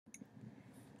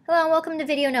Hello and welcome to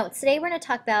Video Notes. Today we're going to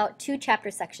talk about two chapter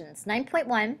sections,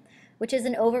 9.1, which is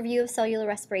an overview of cellular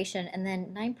respiration, and then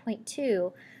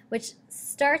 9.2, which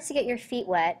starts to get your feet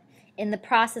wet in the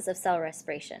process of cell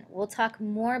respiration. We'll talk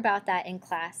more about that in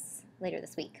class later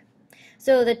this week.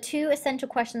 So the two essential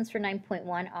questions for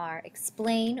 9.1 are: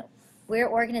 explain where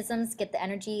organisms get the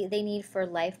energy they need for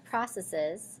life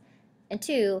processes, and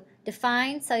 2,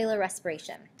 define cellular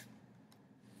respiration.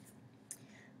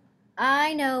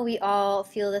 I know we all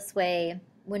feel this way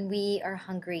when we are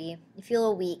hungry. You feel a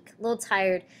little weak, a little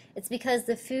tired. It's because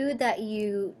the food that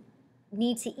you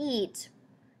need to eat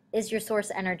is your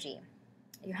source of energy.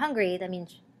 If you're hungry, that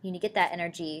means you need to get that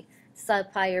energy to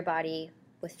supply your body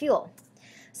with fuel.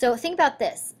 So think about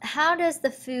this. How does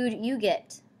the food you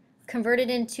get convert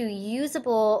it into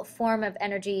usable form of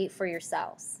energy for your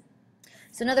cells?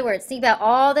 So in other words, think about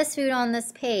all this food on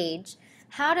this page.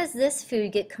 How does this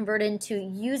food get converted into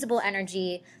usable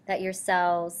energy that your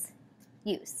cells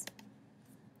use?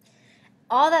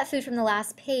 All that food from the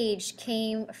last page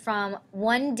came from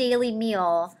one daily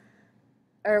meal,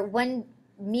 or one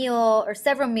meal or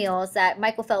several meals that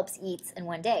Michael Phelps eats in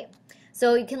one day.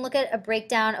 So you can look at a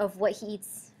breakdown of what he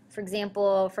eats, for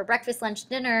example, for breakfast, lunch,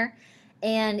 dinner,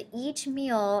 and each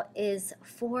meal is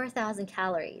 4,000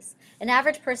 calories. An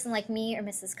average person like me or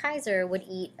Mrs. Kaiser would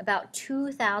eat about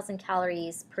 2,000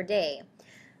 calories per day.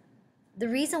 The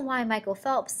reason why Michael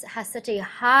Phelps has such a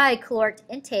high caloric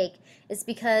intake is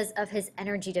because of his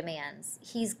energy demands.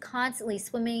 He's constantly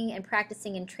swimming and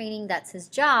practicing and training. That's his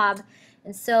job.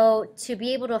 And so to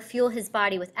be able to fuel his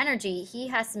body with energy, he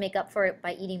has to make up for it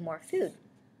by eating more food.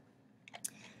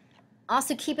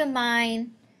 Also keep in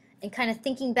mind, and kind of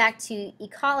thinking back to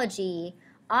ecology,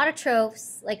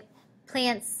 autotrophs like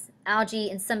plants,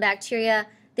 algae, and some bacteria,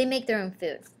 they make their own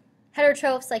food.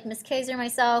 Heterotrophs like Miss Kaiser and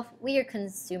myself, we are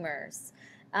consumers.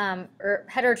 Or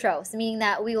heterotrophs, meaning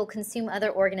that we will consume other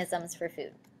organisms for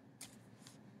food.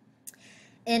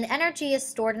 And energy is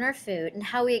stored in our food, and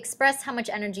how we express how much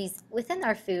energy is within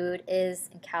our food is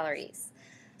in calories.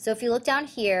 So if you look down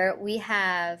here, we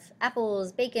have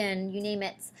apples, bacon, you name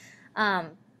it.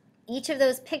 Each of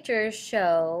those pictures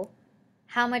show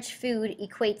how much food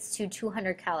equates to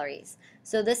 200 calories.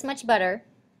 So this much butter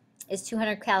is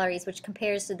 200 calories, which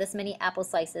compares to this many apple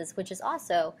slices, which is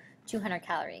also 200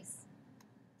 calories.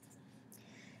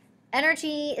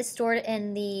 Energy is stored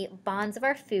in the bonds of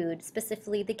our food,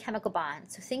 specifically the chemical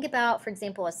bonds. So think about, for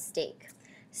example, a steak.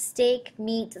 Steak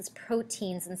meat is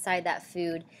proteins inside that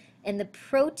food, and the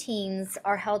proteins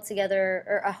are held together,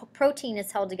 or a protein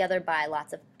is held together by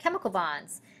lots of chemical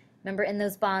bonds. Remember, in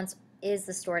those bonds is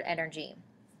the stored energy.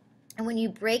 And when you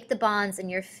break the bonds in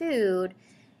your food,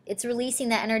 it's releasing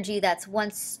that energy that's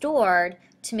once stored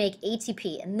to make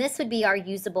ATP. And this would be our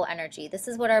usable energy. This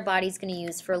is what our body's going to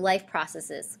use for life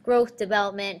processes, growth,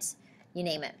 development, you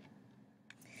name it.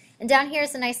 And down here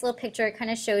is a nice little picture. It kind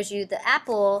of shows you the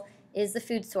apple is the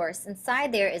food source.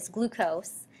 Inside there is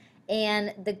glucose.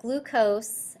 And the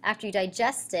glucose, after you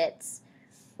digest it,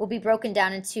 will be broken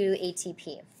down into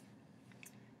ATP.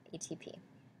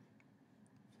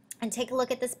 And take a look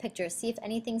at this picture. See if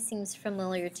anything seems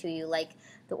familiar to you, like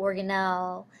the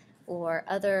organelle or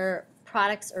other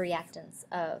products or reactants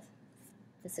of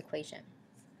this equation.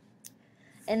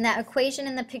 And that equation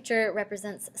in the picture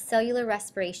represents cellular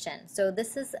respiration. So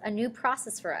this is a new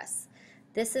process for us.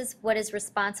 This is what is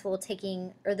responsible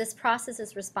this process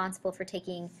is responsible for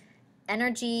taking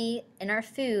energy in our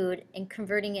food and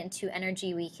converting it into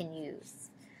energy we can use.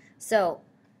 So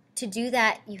to do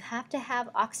that, you have to have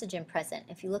oxygen present.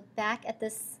 If you look back at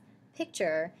this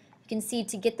picture, you can see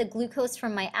to get the glucose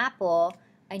from my apple,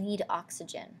 I need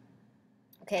oxygen.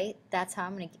 Okay, that's how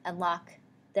I'm going to unlock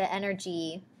the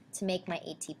energy to make my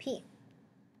ATP.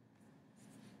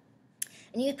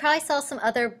 And you probably saw some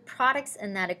other products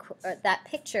in that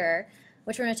picture,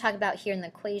 which we're going to talk about here in the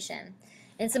equation.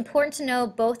 And it's important to know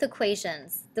both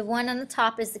equations. The one on the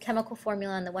top is the chemical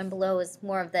formula, and the one below is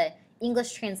more of the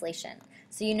English translation.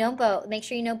 So you know both. Make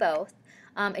sure you know both.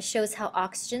 It shows how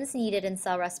oxygen is needed in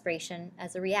cell respiration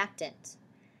as a reactant.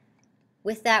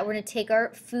 With that, we're going to take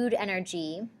our food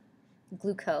energy,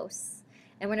 glucose,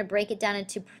 and we're going to break it down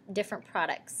into different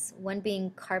products, one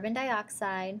being carbon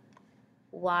dioxide,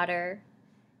 water,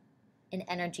 and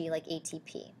energy like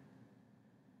ATP.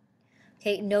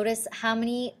 Okay, notice how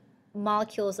many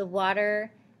molecules of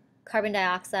water,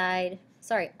 oxygen,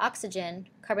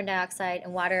 carbon dioxide,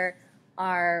 and water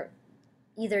are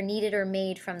either needed or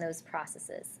made from those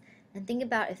processes. And think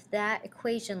about if that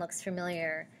equation looks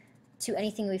familiar to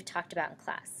anything we've talked about in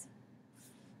class.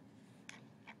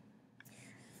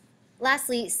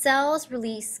 Lastly, cells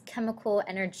release chemical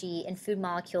energy in food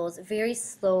molecules very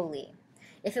slowly.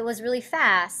 If it was really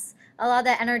fast, a lot of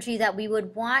that energy that we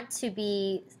would want to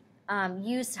be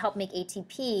used to help make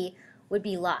ATP would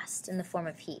be lost in the form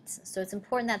of heat. So it's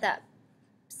important that that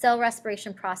cell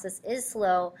respiration process is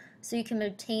slow so you can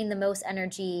obtain the most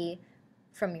energy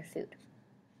from your food.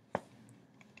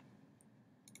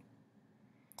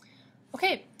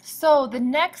 Okay, so the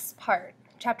next part,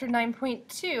 chapter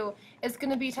 9.2, is going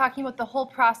to be talking about the whole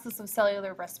process of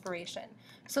cellular respiration.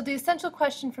 So the essential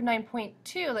question for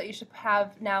 9.2 that you should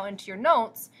have now into your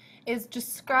notes is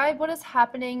describe what is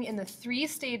happening in the 3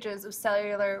 stages of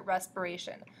cellular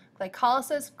respiration: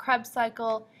 glycolysis, Krebs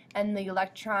cycle, and the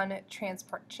electron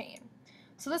transport chain.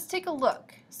 So let's take a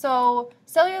look. So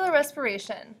cellular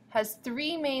respiration has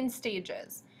 3 main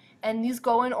stages, and these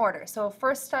go in order. So it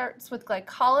first starts with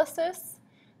glycolysis,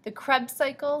 the Krebs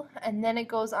cycle, and then it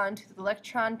goes on to the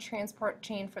electron transport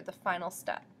chain for the final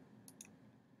step.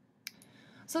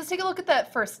 So let's take a look at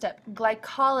that first step,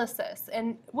 glycolysis.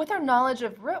 And with our knowledge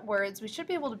of root words, we should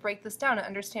be able to break this down and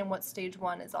understand what stage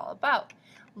 1 is all about.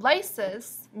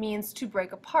 Lysis means to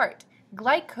break apart.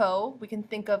 Glyco, we can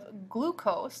think of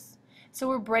glucose. So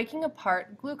we're breaking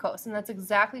apart glucose, and that's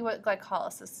exactly what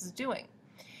glycolysis is doing.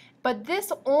 But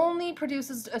this only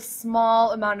produces a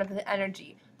small amount of the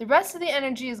energy. The rest of the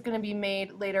energy is going to be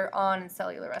made later on in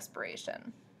cellular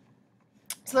respiration.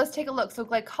 So let's take a look. So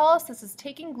glycolysis is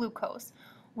taking glucose,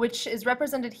 which is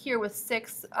represented here with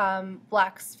 6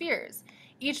 black spheres.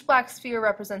 Each black sphere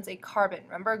represents a carbon.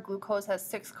 Remember, glucose has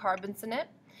 6 carbons in it.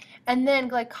 And then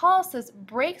glycolysis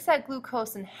breaks that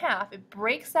glucose in half. It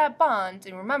breaks that bond,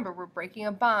 and remember, we're breaking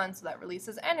a bond, so that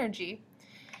releases energy.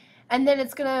 And then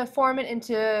it's going to form it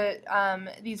into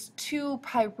these 2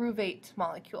 pyruvate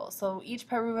molecules. So each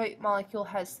pyruvate molecule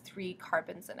has 3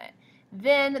 carbons in it.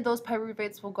 Then those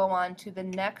pyruvates will go on to the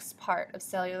next part of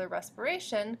cellular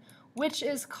respiration, which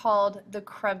is called the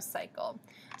Krebs cycle.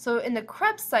 So in the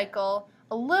Krebs cycle,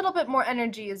 a little bit more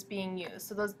energy is being used.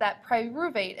 So that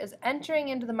pyruvate is entering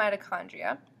into the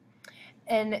mitochondria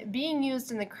and being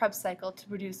used in the Krebs cycle to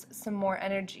produce some more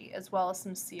energy as well as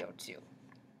some CO2.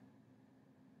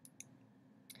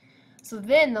 So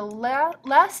then the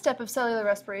last step of cellular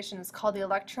respiration is called the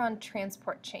electron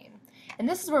transport chain. And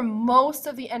this is where most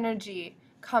of the energy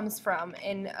comes from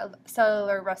in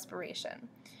cellular respiration.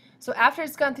 So after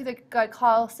it's gone through the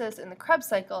glycolysis and the Krebs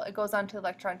cycle, it goes on to the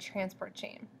electron transport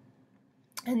chain.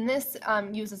 And this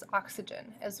uses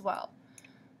oxygen as well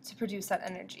to produce that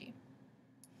energy.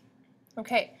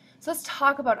 Okay, so let's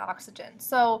talk about oxygen.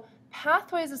 So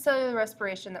pathways of cellular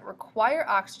respiration that require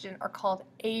oxygen are called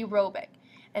aerobic.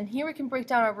 And here we can break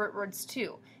down our root words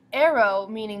too. Aero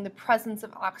meaning the presence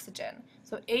of oxygen.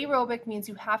 So aerobic means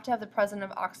you have to have the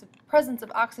presence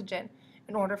of oxygen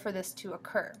in order for this to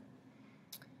occur.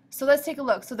 So let's take a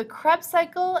look. So the Krebs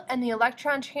cycle and the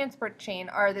electron transport chain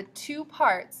are the 2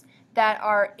 parts that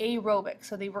are aerobic,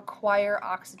 so they require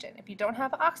oxygen. If you don't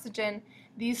have oxygen,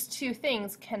 these 2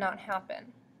 things cannot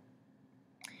happen.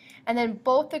 And then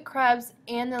both the Krebs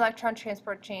and the electron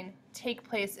transport chain take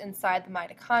place inside the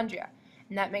mitochondria.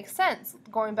 And that makes sense.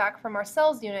 Going back from our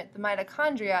cells unit, the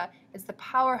mitochondria is the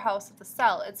powerhouse of the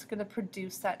cell. It's going to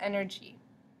produce that energy.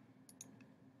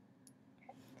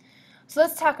 So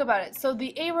let's talk about it. So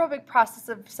the aerobic process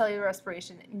of cellular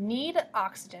respiration need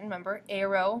oxygen. Remember,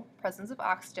 aero, presence of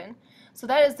oxygen. So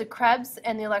that is the Krebs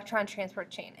and the electron transport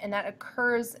chain, and that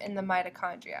occurs in the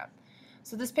mitochondria.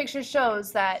 So this picture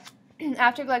shows that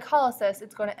after glycolysis,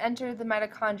 it's going to enter the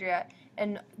mitochondria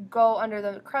and go under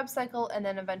the Krebs cycle and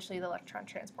then eventually the electron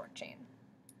transport chain.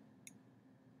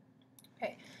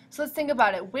 Okay, so let's think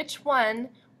about it. Which one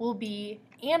will be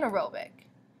anaerobic?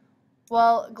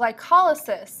 Well,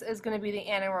 glycolysis is going to be the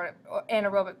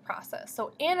anaerobic process.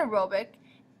 So anaerobic,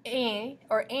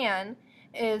 an,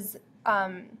 is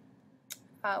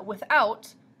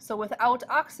without. So without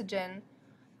oxygen,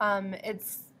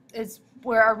 is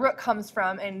where our root comes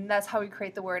from, and that's how we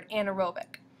create the word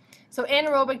anaerobic. So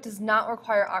anaerobic does not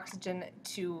require oxygen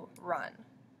to run.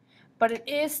 But it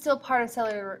is still part of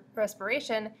cellular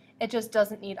respiration, it just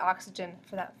doesn't need oxygen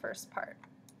for that first part.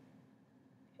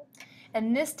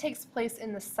 And this takes place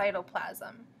in the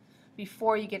cytoplasm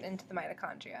before you get into the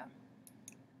mitochondria.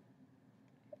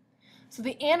 So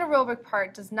the anaerobic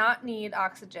part does not need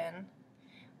oxygen.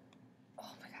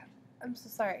 Oh my god, I'm so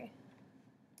sorry.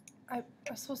 I'm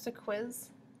supposed to quiz?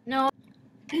 No.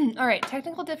 Alright,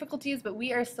 technical difficulties, but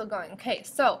we are still going. Okay,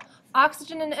 so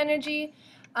oxygen and energy.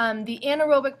 The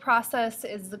anaerobic process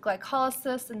is the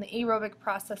glycolysis, and the aerobic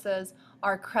processes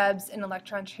are Krebs and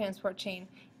electron transport chain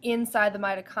inside the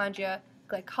mitochondria.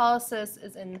 Glycolysis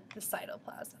is in the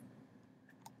cytoplasm.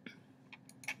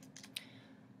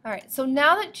 Alright, so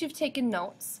now that you've taken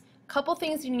notes, couple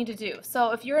things you need to do.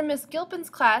 So if you're in Miss Gilpin's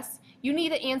class, you need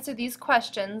to answer these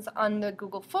questions on the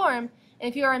Google form. And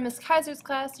if you are in Miss Kaiser's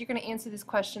class, you're going to answer these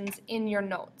questions in your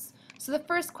notes. So the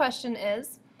first question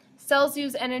is, cells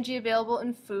use energy available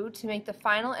in food to make the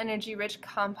final energy-rich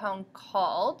compound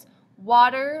called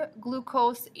water,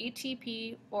 glucose,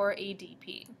 ATP, or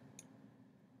ADP.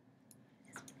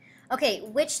 Okay,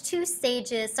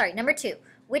 number 2,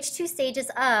 which two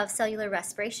stages of cellular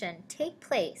respiration take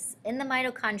place in the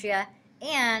mitochondria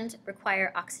and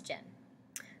require oxygen?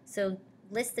 So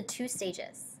list the 2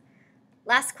 stages.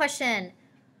 Last question.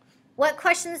 What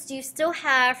questions do you still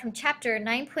have from chapter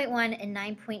 9.1 and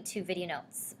 9.2 video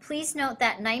notes? Please note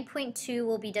that 9.2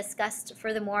 will be discussed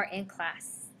furthermore in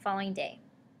class following day.